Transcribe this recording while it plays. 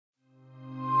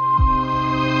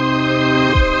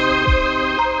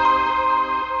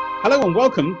Hello and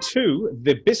welcome to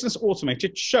the Business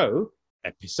Automated Show,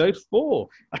 episode 4.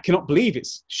 I cannot believe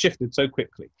it's shifted so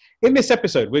quickly. In this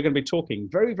episode, we're going to be talking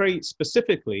very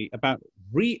specifically about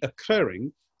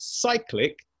reoccurring,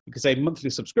 cyclic, you could say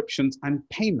monthly subscriptions and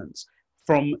payments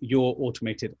from your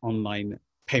automated online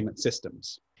payment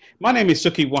systems. My name is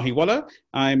Suki Wahiwala.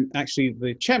 I'm actually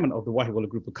the chairman of the Wahiwala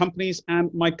Group of Companies,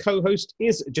 and my co-host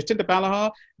is Jatinder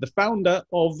Balahar, the founder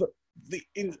of the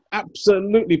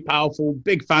absolutely powerful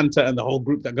Big Fanta and the whole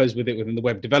group that goes with it within the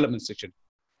web development section.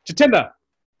 Jatinder.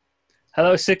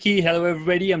 Hello, Suki. Hello,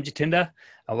 everybody. I'm Jatinder,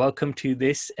 and welcome to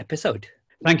this episode.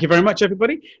 Thank you very much,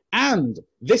 everybody. And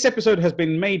this episode has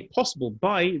been made possible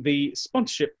by the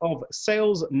sponsorship of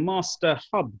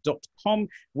salesmasterhub.com,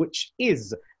 which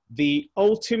is the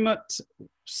ultimate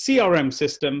CRM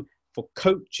system for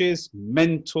coaches,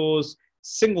 mentors,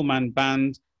 single-man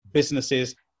band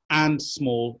businesses, and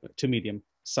small to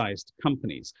medium-sized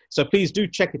companies. So please do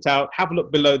check it out. Have a look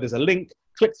below. There's a link.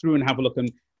 Click through and have a look and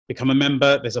become a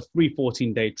member. There's a free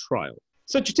 14-day trial.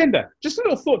 So Jatinder, just a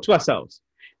little thought to ourselves.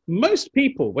 Most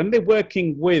people, when they're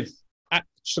working with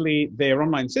actually their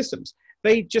online systems,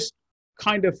 they just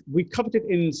we covered it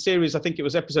in series, I think it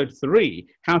was episode 3,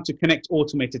 how to connect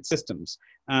automated systems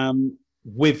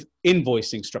with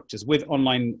invoicing structures, with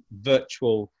online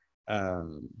virtual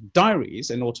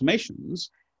diaries and automations.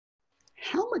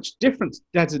 How much difference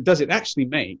does it actually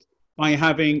make by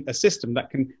having a system that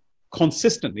can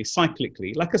consistently,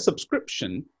 cyclically, like a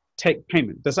subscription, take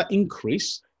payment? Does that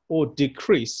increase or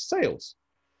decrease sales?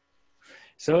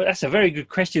 So that's a very good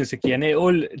question, Suki, and it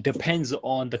all depends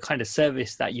on the kind of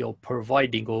service that you're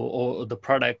providing or the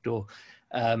product, or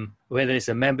whether it's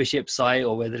a membership site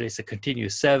or whether it's a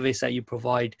continuous service that you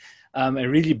provide. And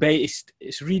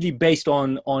it's really based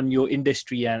on your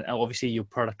industry and obviously your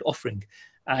product offering.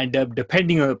 And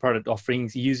depending on the product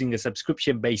offerings, using a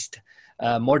subscription-based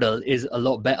model is a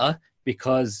lot better,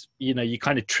 because you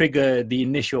kind of trigger the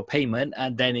initial payment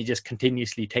and then it just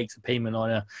continuously takes a payment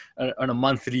on a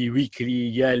monthly, weekly,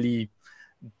 yearly,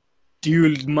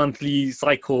 dual monthly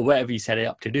cycle, whatever you set it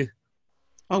up to do.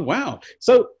 Oh, wow.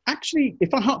 So actually,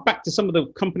 if I hark back to some of the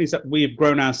companies that we have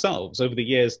grown ourselves over the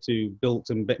years to build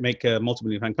and make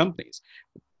multi-million-pound companies,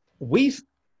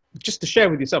 just to share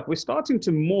with yourself, we're starting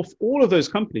to morph all of those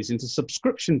companies into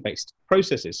subscription-based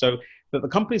processes, so that the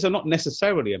companies are not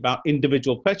necessarily about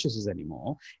individual purchases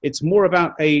anymore. It's more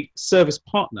about a service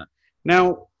partner.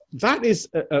 Now, that is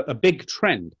a big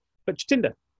trend. But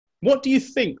Jatinder, what do you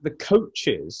think the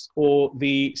coaches or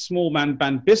the small man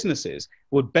band businesses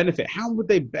would benefit? How would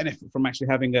they benefit from actually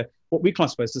having what we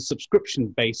classify as a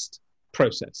subscription-based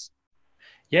process?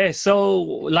 Yeah, so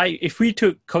like if we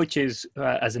took coaches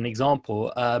as an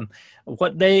example,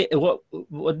 what they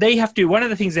have to, one of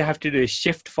the things they have to do is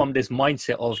shift from this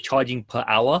mindset of charging per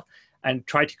hour and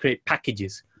try to create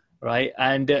packages, right?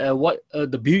 And what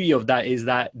the beauty of that is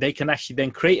that they can actually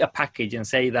then create a package and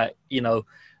say that,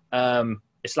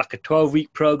 it's like a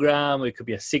 12-week program, or it could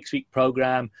be a 6-week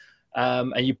program,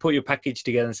 and you put your package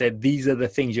together and say, these are the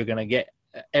things you're going to get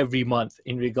every month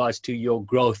in regards to your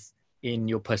growth in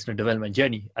your personal development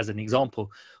journey, as an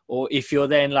example. Or if you're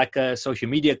then like a social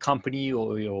media company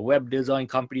or your web design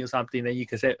company or something, then you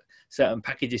can set certain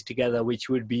packages together, which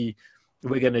would be,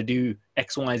 we're going to do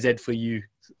X, Y, and Z for you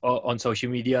on social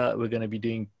media. We're going to be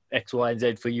doing X, Y, and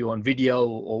Z for you on video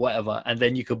or whatever. And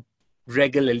then you could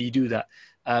regularly do that.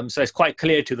 So it's quite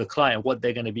clear to the client what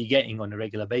they're going to be getting on a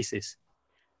regular basis.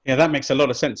 Yeah, that makes a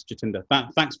lot of sense, Jatinder.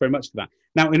 Thanks very much for that.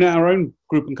 Now, in our own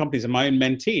group and companies and my own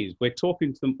mentees, we're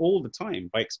talking to them all the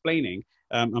time by explaining,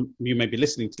 you may be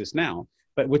listening to this now,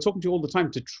 but we're talking to you all the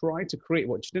time to try to create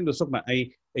what Jatinder was talking about,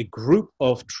 a group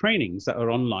of trainings that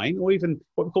are online, or even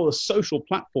what we call the social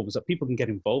platforms that people can get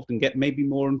involved and get maybe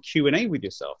more on Q&A with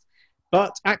yourself.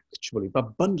 But actually, by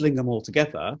bundling them all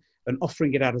together and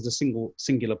offering it out as a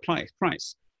singular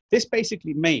price, this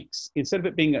basically makes, instead of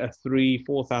it being a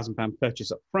 £3,000-4,000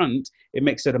 purchase up front, it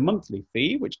makes it a monthly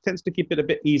fee, which tends to keep it a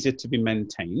bit easier to be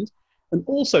maintained. And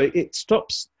also it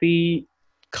stops the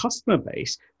customer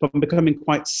base from becoming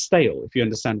quite stale, if you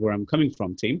understand where I'm coming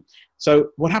from, team.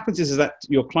 So what happens is that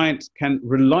your client can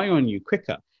rely on you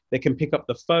quicker. They can pick up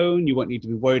the phone. You won't need to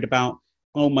be worried about,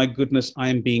 oh my goodness, I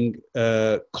am being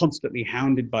constantly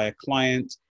hounded by a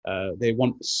client. They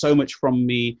want so much from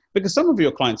me, because some of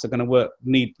your clients are going to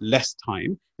need less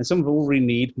time, and some of them already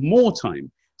need more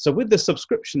time. So with the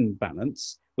subscription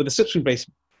balance, with the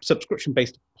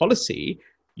subscription-based policy,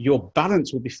 your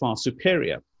balance will be far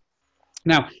superior.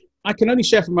 Now, I can only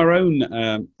share from our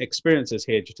own experiences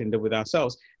here, Jatinder, with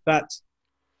ourselves, that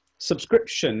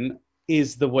subscription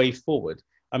is the way forward.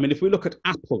 I mean, if we look at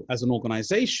Apple as an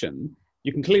organization,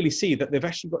 you can clearly see that they've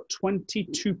actually got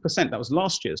 22%. That was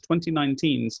last year's,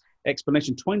 2019's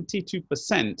explanation.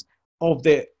 22% of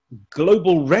their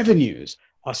global revenues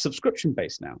are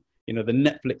subscription-based now. You know, the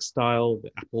Netflix style,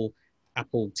 the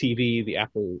Apple TV, the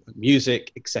Apple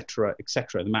Music, etc.,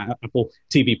 the Apple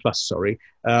TV Plus, sorry,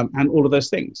 and all of those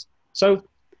things. So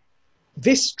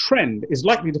this trend is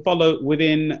likely to follow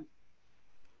within,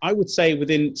 I would say,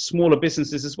 within smaller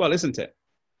businesses as well, isn't it?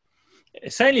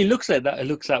 It certainly looks like that. It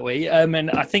looks that way,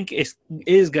 and I think it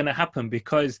is going to happen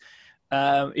because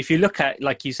if you look at,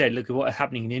 like you said, look at what's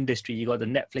happening in the industry. You got the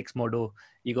Netflix model,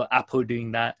 you got Apple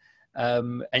doing that,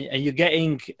 and you're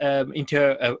getting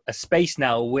into a space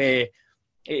now where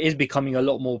it is becoming a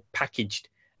lot more packaged,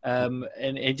 and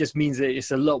it just means that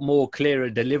it's a lot more clearer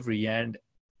delivery. And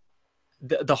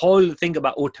the whole thing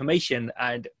about automation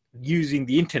and using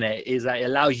the internet is that it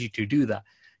allows you to do that.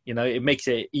 You know, it makes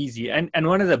it easy. And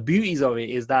one of the beauties of it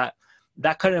is that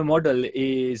that kind of model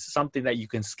is something that you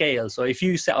can scale. So if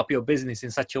you set up your business in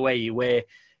such a way where,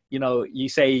 you know, you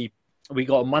say, we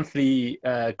got a monthly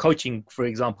coaching, for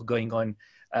example, going on,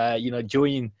 you know,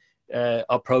 join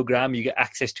our program, you get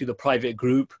access to the private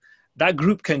group. That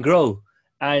group can grow.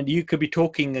 And you could be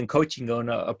talking and coaching on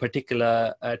a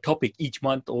particular topic each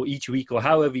month or each week or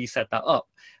however you set that up.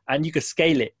 And you could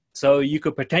scale it. So you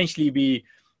could potentially be,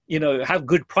 you know, have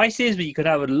good prices, but you could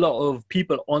have a lot of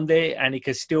people on there, and it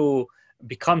could still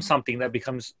become something that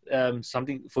becomes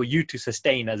something for you to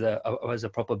sustain as a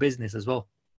proper business as well.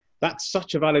 That's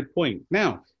such a valid point.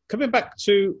 Now, coming back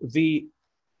to the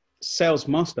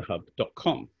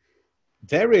salesmasterhub.com,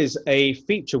 there is a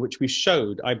feature which we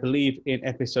showed, I believe, in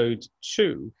episode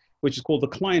 2, which is called the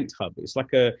Client Hub. It's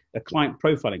like a client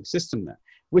profiling system there,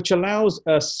 which allows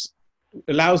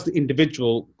the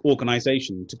individual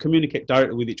organization to communicate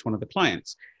directly with each one of the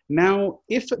clients. Now,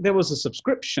 if there was a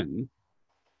subscription,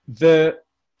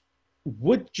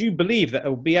 would you believe that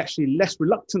there would be actually less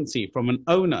reluctancy from an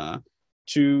owner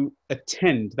to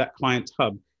attend that Client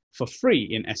Hub for free,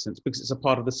 in essence, because it's a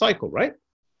part of the cycle, right?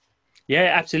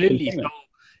 Yeah, absolutely. So,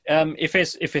 if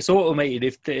it's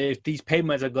automated, if these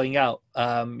payments are going out,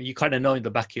 you kind of know in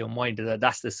the back of your mind that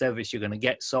that's the service you're going to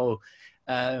get. So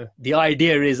the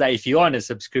idea is that if you're on a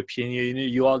subscription,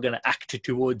 you are going to act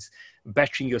towards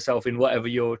bettering yourself in whatever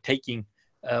you're taking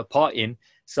part in.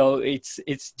 So it's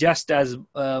just as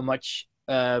much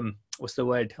what's the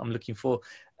word I'm looking for,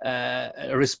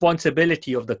 a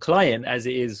responsibility of the client as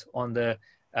it is on the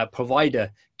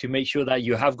provider to make sure that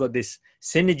you have got this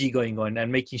synergy going on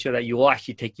and making sure that you are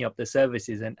actually taking up the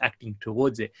services and acting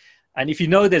towards it. And if you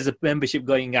know there's a membership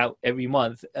going out every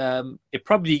month, it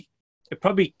probably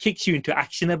kicks you into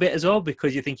action a bit as well,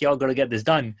 because you think, yeah, I've got to get this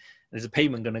done. There's a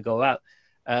payment going to go out.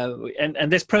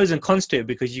 And there's pros and cons to it,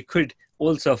 because you could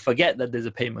also forget that there's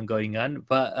a payment going on.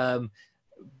 But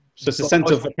so it's a sense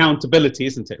of accountability,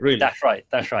 isn't it, really? That's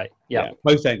right. Yeah.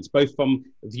 Both ends, both from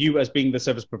you as being the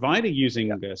service provider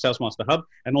using Salesmaster Hub,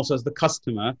 and also as the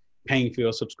customer paying for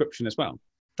your subscription as well.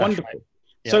 That's wonderful. Right.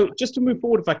 Yeah. So just to move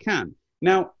forward, if I can.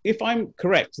 Now, if I'm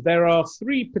correct, there are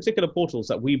 3 particular portals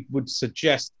that we would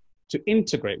suggest to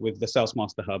integrate with the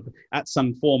Salesmaster Hub at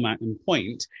some format and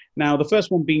point. Now, the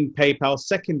first one being PayPal,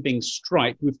 second being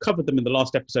Stripe. We've covered them in the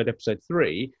last episode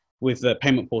 3, with the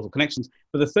payment portal connections.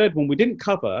 But the third one we didn't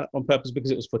cover on purpose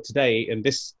because it was for today in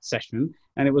this session,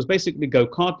 and it was basically Go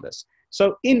Cardless.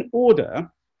 So in order,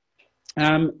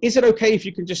 is it okay if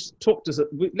you can just talk to us?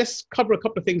 Let's cover a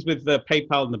couple of things with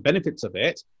PayPal and the benefits of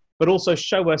it, but also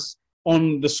show us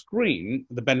on the screen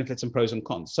the benefits and pros and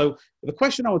cons. So the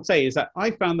question I would say is that I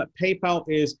found that PayPal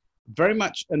is very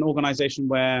much an organization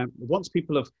where once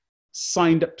people have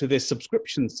signed up to this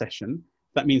subscription session,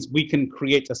 that means we can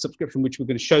create a subscription, which we're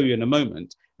going to show you in a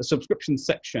moment, a subscription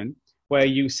section where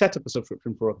you set up a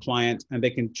subscription for a client and they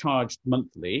can charge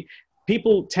monthly.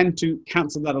 People tend to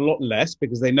cancel that a lot less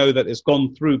because they know that it's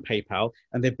gone through PayPal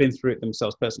and they've been through it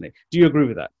themselves personally. Do you agree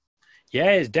with that?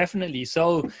 Yes, definitely.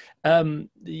 So,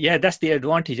 yeah, that's the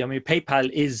advantage. I mean, PayPal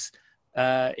is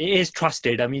it is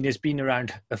trusted. I mean, it's been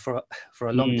around for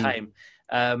a long time.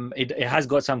 It has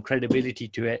got some credibility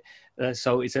to it.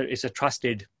 So it's a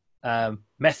trusted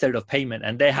method of payment,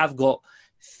 and they have got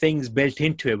things built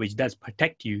into it which does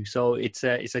protect you. So it's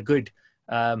a good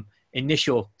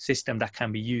initial system that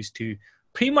can be used to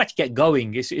pretty much get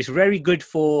going. It's very good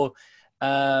for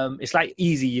it's like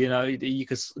easy, you know, you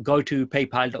could go to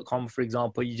paypal.com, for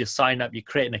example, you just sign up, you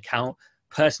create an account,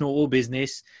 personal or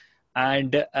business,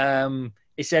 and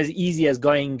it's as easy as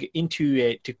going into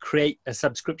it to create a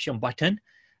subscription button,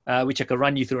 which I can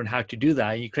run you through on how to do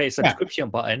that. You create a subscription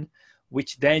button,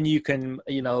 which then you can,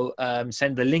 you know,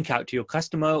 send the link out to your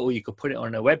customer, or you could put it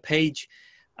on a web page,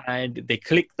 and they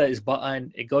click this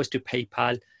button, it goes to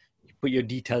PayPal, you put your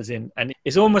details in, and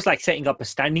it's almost like setting up a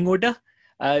standing order.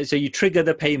 So you trigger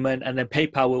the payment, and then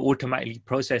PayPal will automatically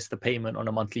process the payment on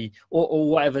a monthly or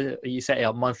whatever you set it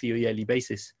up, monthly or yearly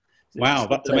basis. So Wow,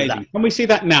 that's amazing. Can we see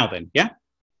that now then? Yeah?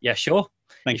 Yeah, sure.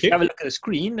 Thank you. you. Have a look at the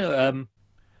screen.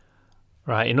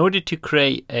 Right, in order to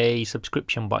create a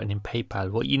subscription button in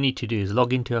PayPal, what you need to do is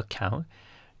log into your account,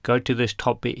 go to this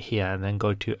top bit here, and then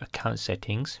go to account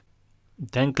settings.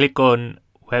 Then click on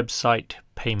website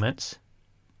payments,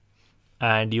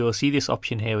 and you'll see this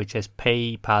option here which says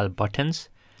PayPal buttons.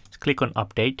 Just click on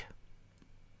update.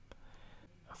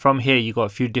 From here you got a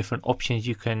few different options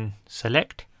you can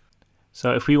select.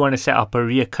 So if we want to set up a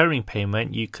reoccurring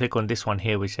payment, you click on this one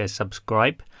here which says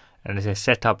subscribe, and it says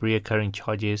set up reoccurring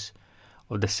charges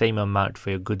of the same amount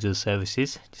for your goods or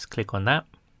services. Just click on that,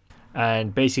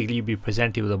 and basically you'll be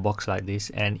presented with a box like this,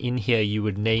 and in here you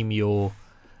would name your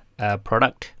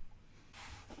product,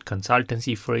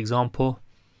 consultancy for example.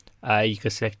 You can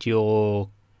select your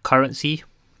currency,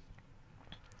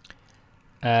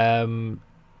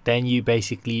 then you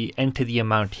basically enter the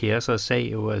amount here. So say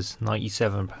it was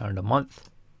 £97 a month,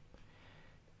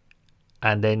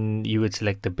 and then you would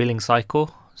select the billing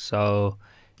cycle. So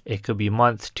it could be a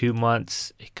month, 2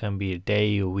 months, it can be a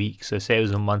day, a week. So say it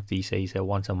was a monthly, say you said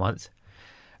once a month,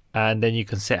 and then you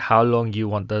can set how long you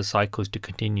want those cycles to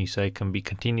continue. So it can be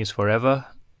continuous forever,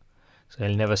 so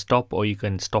it'll never stop, or you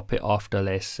can stop it after,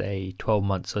 let's say, 12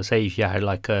 months. So say if you had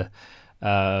like a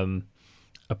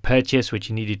purchase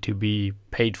which needed to be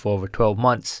paid for over 12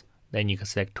 months, then you can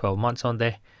select 12 months on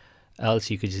there. Else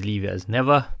you could just leave it as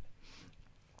never.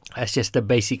 That's just the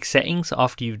basic settings.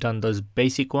 After you've done those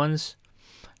basic ones,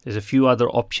 there's a few other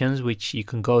options which you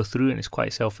can go through, and it's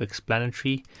quite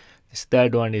self-explanatory. This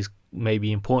third one is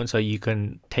maybe important, so you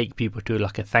can take people to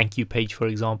like a thank you page, for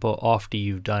example,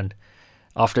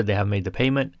 after they have made the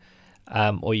payment,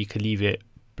 or you can leave it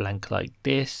blank like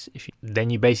this. Then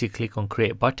you basically click on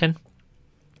create button,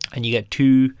 and you get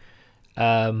two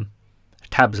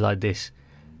tabs like this.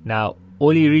 Now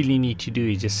all you really need to do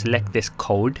is just select this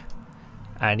code,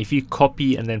 and if you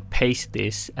copy and then paste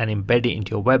this and embed it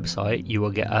into your website, you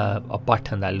will get a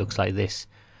button that looks like this.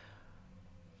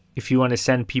 If you want to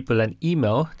send people an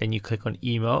email, then you click on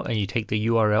email and you take the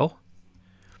URL,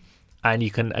 and you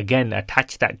can again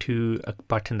attach that to a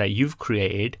button that you've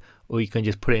created, or you can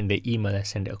just put it in the email and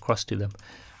send it across to them.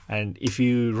 And if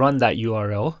you run that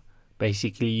URL,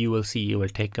 basically you will see it will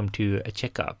take them to a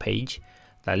checkout page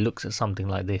that looks at something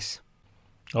like this.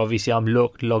 Obviously I'm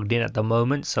logged in at the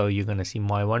moment, so you're going to see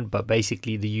my one, but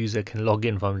basically the user can log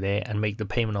in from there and make the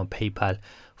payment on PayPal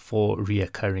for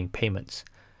reoccurring payments.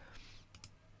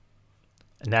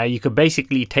 Now you could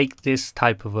basically take this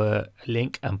type of a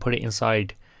link and put it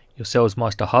inside your Sales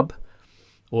Master Hub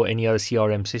or any other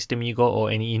CRM system you got,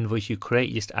 or any invoice you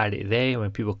create. Just add it there.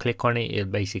 When people click on it, it'll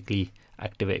basically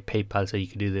activate PayPal, so you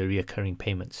can do the reoccurring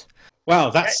payments. Wow,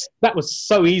 that was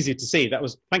so easy to see.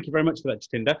 Thank you very much for that,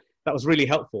 Jatinder. That was really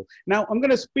helpful. Now I'm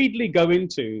going to speedily go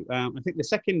into, I think the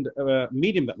second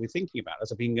medium that we're thinking about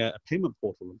as being a payment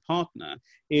portal and partner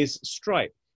is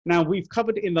Stripe. Now we've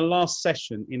covered in the last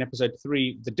session in episode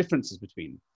 3 the differences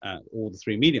between all the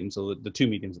 3 mediums, or the 2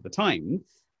 mediums at the time.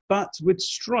 But with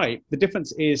Stripe, the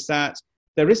difference is that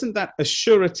there isn't that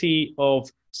assurity of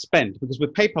spend, because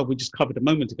with PayPal, we just covered a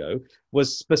moment ago,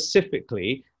 was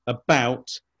specifically about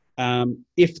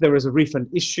if there is a refund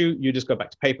issue, you just go back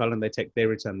to PayPal and they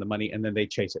return the money, and then they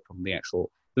chase it from the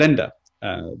actual lender,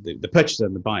 the purchaser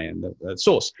and the buyer and the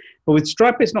source. But with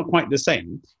Stripe, it's not quite the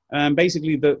same.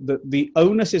 Basically, the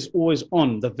onus is always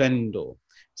on the vendor.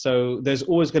 So there's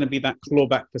always going to be that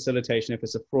clawback facilitation if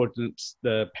it's a fraudulent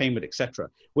payment, etc.,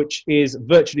 which is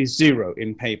virtually zero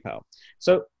in PayPal.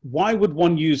 So why would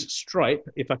one use Stripe,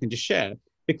 if I can just share?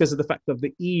 Because of the fact of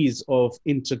the ease of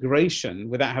integration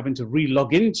without having to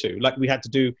re-log into, like we had to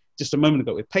do just a moment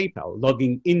ago with PayPal,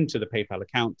 logging into the PayPal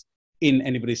account in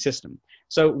anybody's system.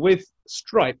 So with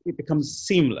Stripe, it becomes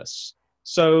seamless.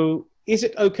 So is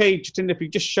it okay, Jatinder, if you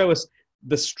just show us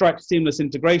the Stripe seamless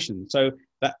integration so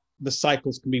that the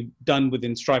cycles can be done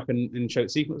within Stripe and show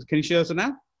it sequence? Can you show us it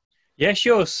now? Yeah,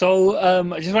 sure. So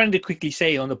I just wanted to quickly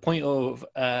say on the point of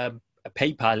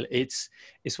PayPal, it's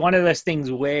one of those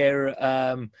things where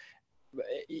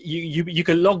you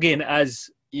can log in as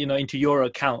into your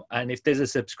account, and if there's a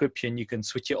subscription, you can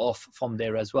switch it off from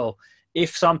there as well.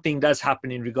 If something does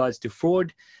happen in regards to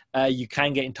fraud, you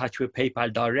can get in touch with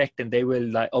PayPal direct, and they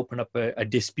will open up a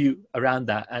dispute around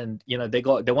that. And they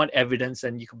want evidence,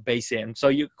 and you can base it, and so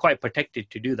you're quite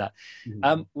protected to do that.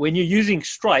 Mm-hmm. When you're using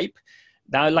Stripe,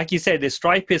 now, like you said, the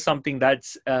Stripe is something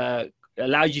that's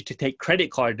allows you to take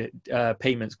credit card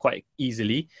payments quite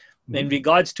easily. Mhm. In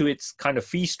regards to its kind of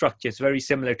fee structure, it's very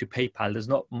similar to PayPal. There's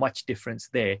not much difference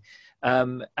there.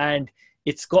 And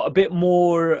it's got a bit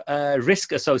more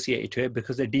risk associated to it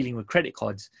because they're dealing with credit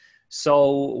cards.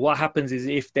 So what happens is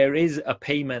if there is a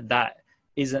payment that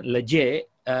isn't legit,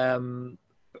 I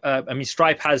mean,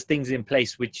 Stripe has things in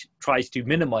place which tries to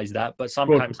minimize that, but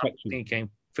sometimes something can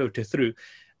filter through.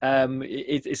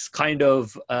 It's kind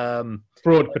of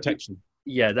fraud protection.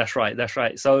 Yeah, that's right. That's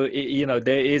right. So, you know,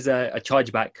 there is a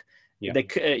chargeback. Yeah.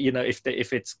 You know,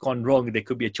 if it's gone wrong, there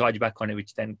could be a chargeback on it,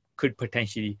 which then could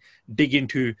potentially dig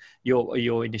into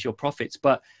your initial profits.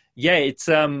 But yeah, it's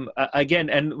again,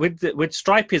 and with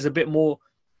Stripe is a bit more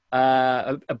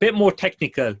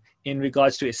technical in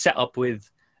regards to its setup with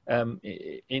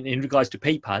in regards to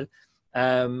PayPal.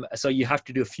 So you have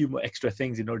to do a few more extra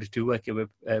things in order to work it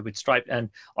with Stripe, and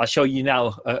I'll show you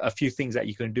now a few things that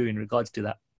you can do in regards to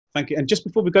that. Thank you. And just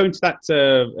before we go into that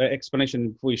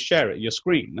explanation, before you share it, your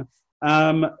screen,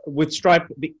 with Stripe,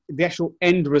 the actual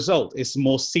end result is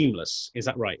more seamless. Is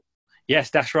that right? Yes,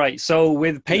 that's right. So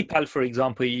with PayPal, for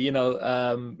example, you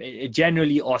know, it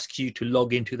generally asks you to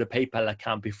log into the PayPal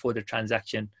account before the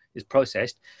transaction is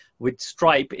processed. With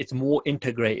Stripe, it's more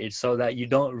integrated so that you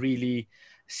don't really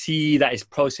see that it's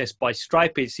processed by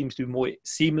Stripe. It seems to be more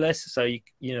seamless. So,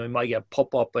 you know, you might get a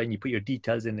pop-up and you put your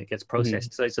details in, it gets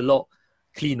processed. So it's a lot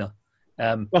cleaner.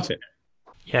 Got it.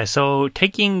 Yeah, so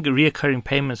taking reoccurring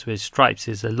payments with Stripes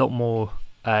is a lot more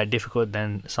difficult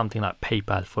than something like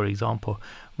PayPal, for example.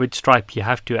 With Stripe, you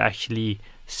have to actually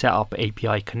set up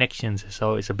API connections,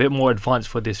 so it's a bit more advanced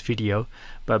for this video,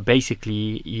 but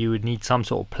basically you would need some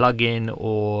sort of plugin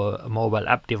or a mobile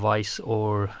app device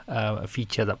or a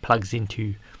feature that plugs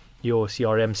into your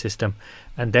CRM system,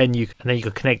 and then you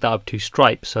can connect that up to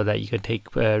Stripe so that you can take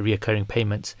reoccurring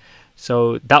payments.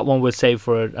 So that one will save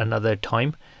for another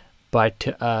time, but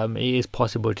it is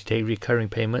possible to take recurring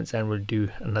payments, and we'll do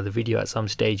another video at some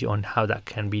stage on how that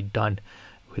can be done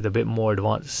with a bit more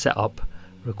advanced setup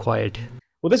required.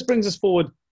 Well, this brings us forward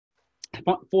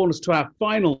to our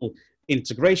final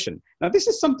integration. Now, this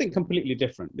is something completely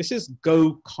different. This is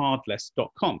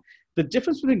gocardless.com. The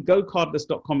difference between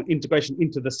gocardless.com integration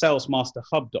into the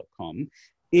salesmasterhub.com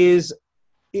is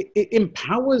it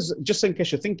empowers, just in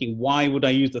case you're thinking, why would I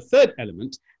use the third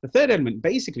element? The third element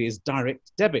basically is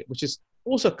direct debit, which is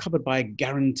also covered by a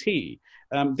guarantee.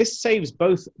 This saves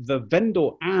both the vendor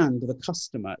and the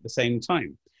customer at the same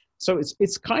time. So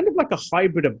it's kind of like a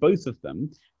hybrid of both of them.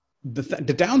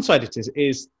 The downside it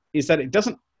is that it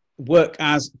doesn't work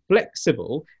as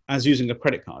flexible as using a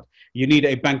credit card. You need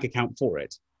a bank account for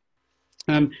it.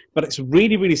 But it's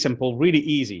really, really simple, really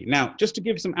easy. Now, just to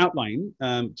give some outline,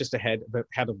 just ahead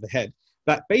of the head,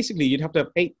 that basically you'd have to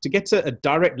have to get a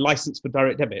direct license for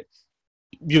direct debit.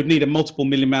 You'd need a multiple £1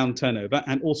 million turnover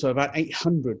and also about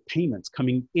 800 payments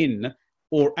coming in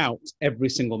or out every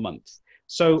single month.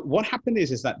 So what happened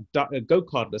is that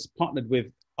GoCardless partnered with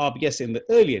RBS in the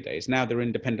earlier days. Now they're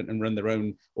independent and run their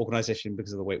own organization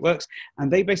because of the way it works.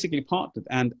 And they basically partnered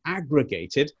and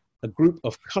aggregated a group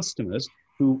of customers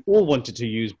who all wanted to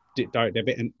use direct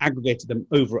debit and aggregated them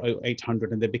over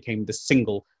 800, and they became the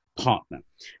single partner.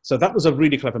 So that was a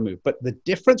really clever move. But the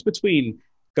difference between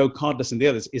GoCardless and the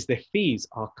others is their fees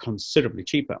are considerably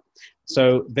cheaper.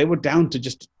 So they were down to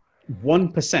just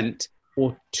 1%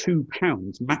 or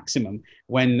 £2 maximum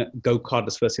when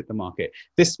GoCardless first hit the market.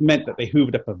 This meant that they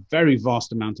hoovered up a very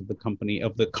vast amount of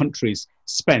the country's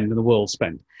spend and the world's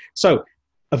spend. So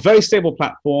a very stable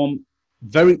platform,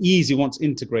 very easy once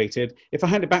integrated. If I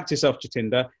hand it back to yourself,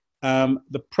 Jatinder,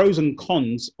 the pros and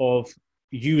cons of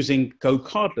using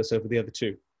GoCardless over the other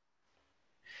two.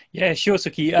 Yeah, sure,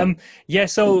 Suki. Yeah,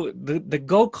 so the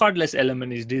GoCardless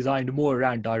element is designed more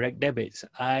around direct debits.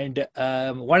 And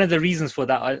one of the reasons for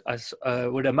that, I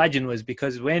would imagine, was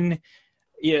because when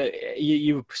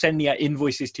you send out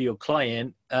invoices to your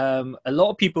client, a lot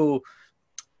of people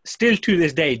still to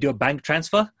this day do a bank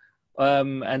transfer.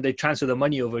 And they transfer the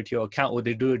money over to your account, or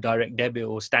they do a direct debit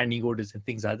or standing orders and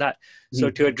things like that. So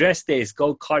to address this,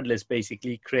 GoCardless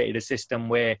basically created a system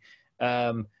where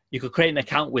you could create an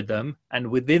account with them, and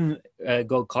within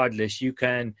GoCardless, you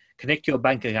can connect your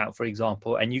bank account, for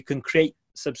example, and you can create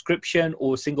subscription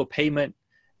or single payment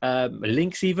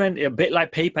links, even a bit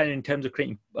like PayPal in terms of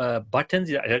creating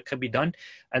buttons that can be done.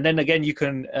 And then again, you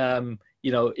can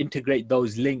integrate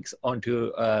those links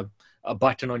onto a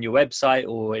button on your website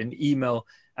or an email,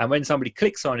 and when somebody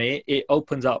clicks on it, it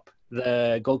opens up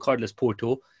the GoCardless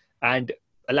portal and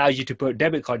allows you to put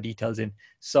debit card details in.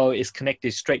 So it's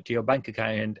connected straight to your bank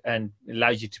account and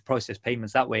allows you to process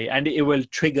payments that way. And it will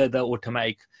trigger the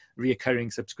automatic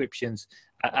reoccurring subscriptions,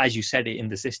 as you said it in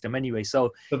the system anyway.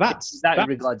 So that's in that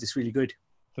regards, it's really good.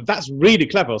 So that's really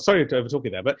clever. Sorry to overtalk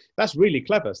you there, but that's really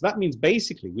clever. So that means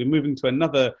basically we're moving to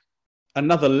another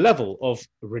level of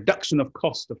reduction of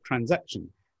cost of transaction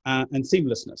and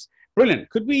seamlessness. Brilliant.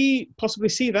 Could we possibly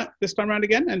see that this time around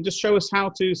again and just show us how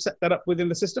to set that up within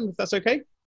the system, if that's okay?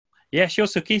 Yeah, sure,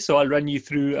 Suki. So I'll run you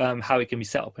through how it can be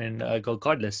set up in Go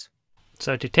Cardless.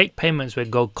 So to take payments with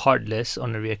Go Cardless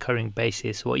on a recurring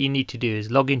basis, what you need to do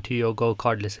is log into your Go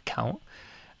Cardless account.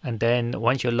 And then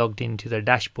once you're logged into the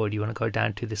dashboard, you want to go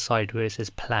down to the side where it says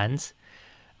plans.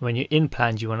 When you're in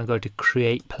plans, you want to go to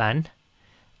create plan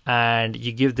and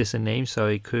you give this a name. So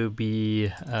it could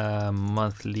be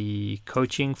monthly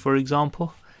coaching, for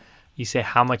example. You say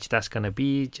how much that's going to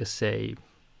be, just say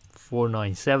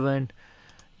 497.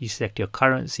 You select your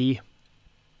currency.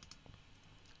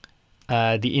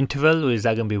 The interval, is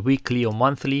that going to be weekly or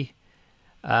monthly?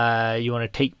 You want to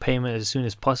take payment as soon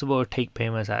as possible or take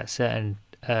payments at a certain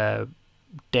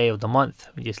day of the month.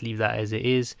 We just leave that as it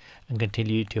is and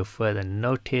continue till further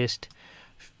noticed.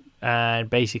 And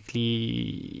basically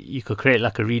you could create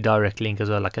like a redirect link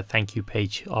as well, like a thank you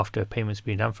page after a payment's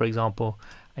been done, for example,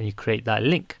 and you create that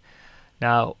link.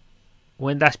 Now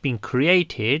when that's been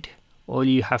created, all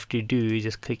you have to do is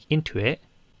just click into it,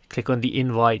 click on the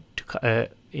invite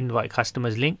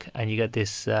customers link, and you get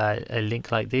this a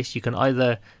link like this. You can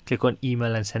either click on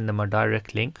email and send them a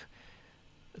direct link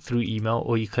through email,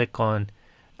 or you click on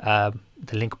the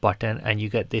link button and you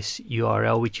get this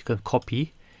URL which you can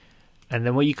copy. And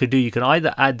then what you could do, you can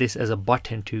either add this as a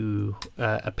button to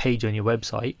a page on your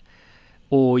website,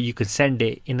 or you could send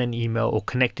it in an email or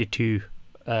connect it to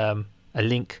a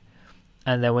link.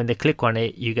 And then when they click on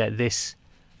it, you get this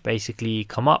basically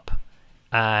come up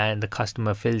and the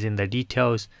customer fills in their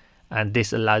details, and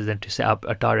this allows them to set up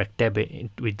a direct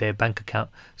debit with their bank account.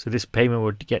 So this payment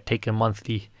would get taken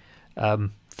monthly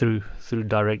through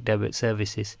direct debit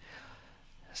services.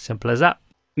 Simple as that.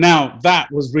 Now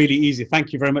that was really easy.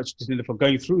 Thank you very much, Jatinder, for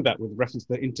going through that with reference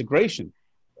to the integration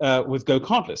with Go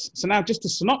Cardless. So now, just to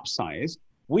synopsize,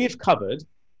 we have covered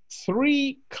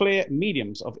 3 clear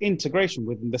mediums of integration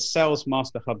within the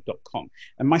salesmasterhub.com.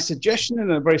 And my suggestion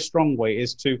in a very strong way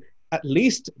is to at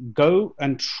least go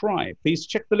and try. Please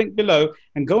check the link below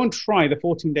and go and try the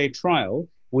 14-day trial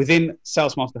within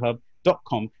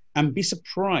salesmasterhub.com and be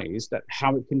surprised at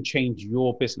how it can change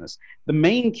your business. The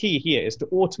main key here is to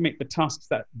automate the tasks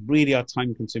that really are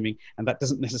time consuming and that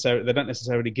don't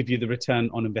necessarily give you the return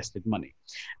on invested money.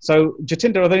 So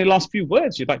Jatinder, are there any last few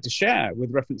words you'd like to share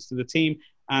with reference to the team,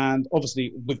 and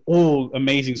obviously with all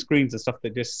amazing screens and stuff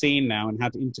they've just seen now and how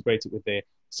to integrate it with their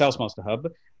Salesmaster Hub?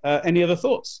 Any other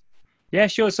thoughts? Yeah,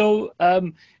 sure. So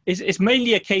it's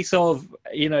mainly a case of,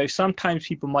 sometimes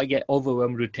people might get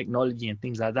overwhelmed with technology and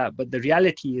things like that. But the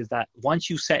reality is that once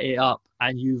you set it up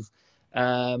and you've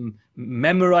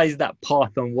memorized that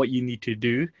path on what you need to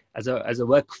do as a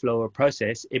workflow or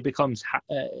process, it becomes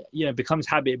becomes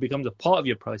habit. It becomes a part of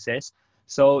your process.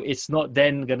 So it's not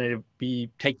then going to be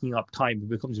taking up time. It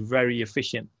becomes very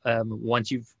efficient once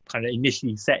you've kind of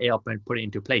initially set it up and put it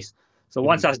into place. So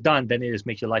once that's done, then it just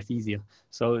makes your life easier.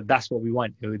 So that's what we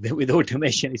want with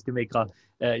automation, is to make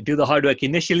do the hard work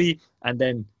initially and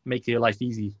then make your life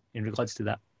easy in regards to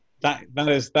that.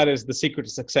 That is the secret to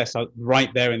success right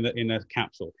there in a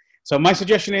capsule. So my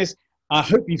suggestion is, I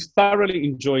hope you've thoroughly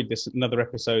enjoyed this another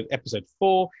episode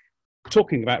 4,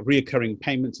 talking about reoccurring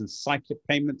payments and cyclic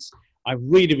payments. I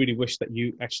really, really wish that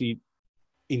you actually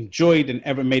enjoyed and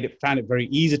found it very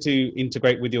easy to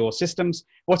integrate with your systems,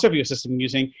 whatever your system you're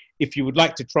using. If you would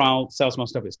like to trial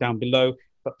Salesmaster Hub, it's down below,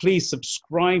 but please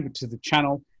subscribe to the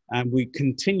channel, and we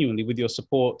continually, with your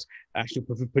support, actually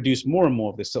produce more and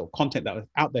more of this sort of content that is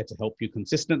out there to help you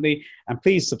consistently. And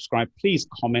please subscribe, please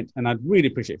comment, and I'd really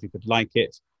appreciate if you could like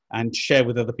it and share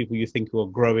with other people you think who are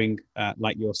growing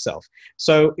like yourself.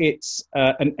 So it's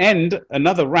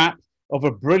another wrap of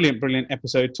a brilliant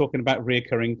episode talking about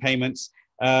reoccurring payments.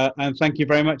 And thank you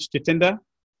very much, Jatinder.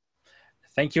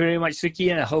 Thank you very much,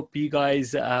 Suki, and I hope you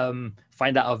guys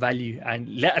find that of value.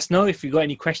 And let us know if you got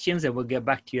any questions, and we'll get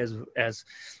back to you as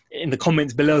in the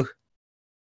comments below.